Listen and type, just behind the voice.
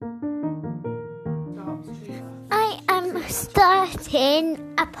I am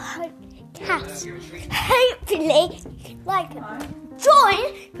starting a podcast. Hopefully,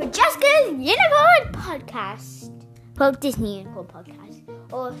 join for Jessica's Unicorn Podcast. Well, Disney Unicorn Podcast.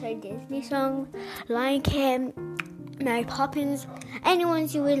 Also Disney songs like Mary Poppins. Anyone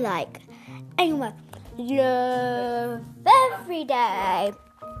you would like. Anyone. Love every day.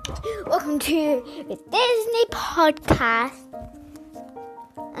 Welcome to the Disney Podcast.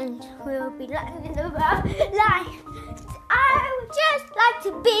 And we'll be learning about life. I would just like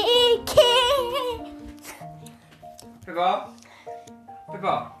to be kids. Pippa?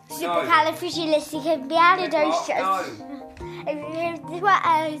 Supercalifragilisticexpialidocious.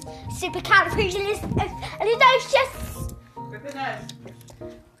 Supercalifragilisticexpialidocious.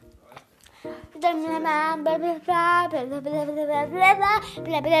 Blah blah blah blah blah blah blah blah blah blah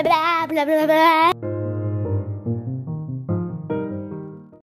blah blah blah blah.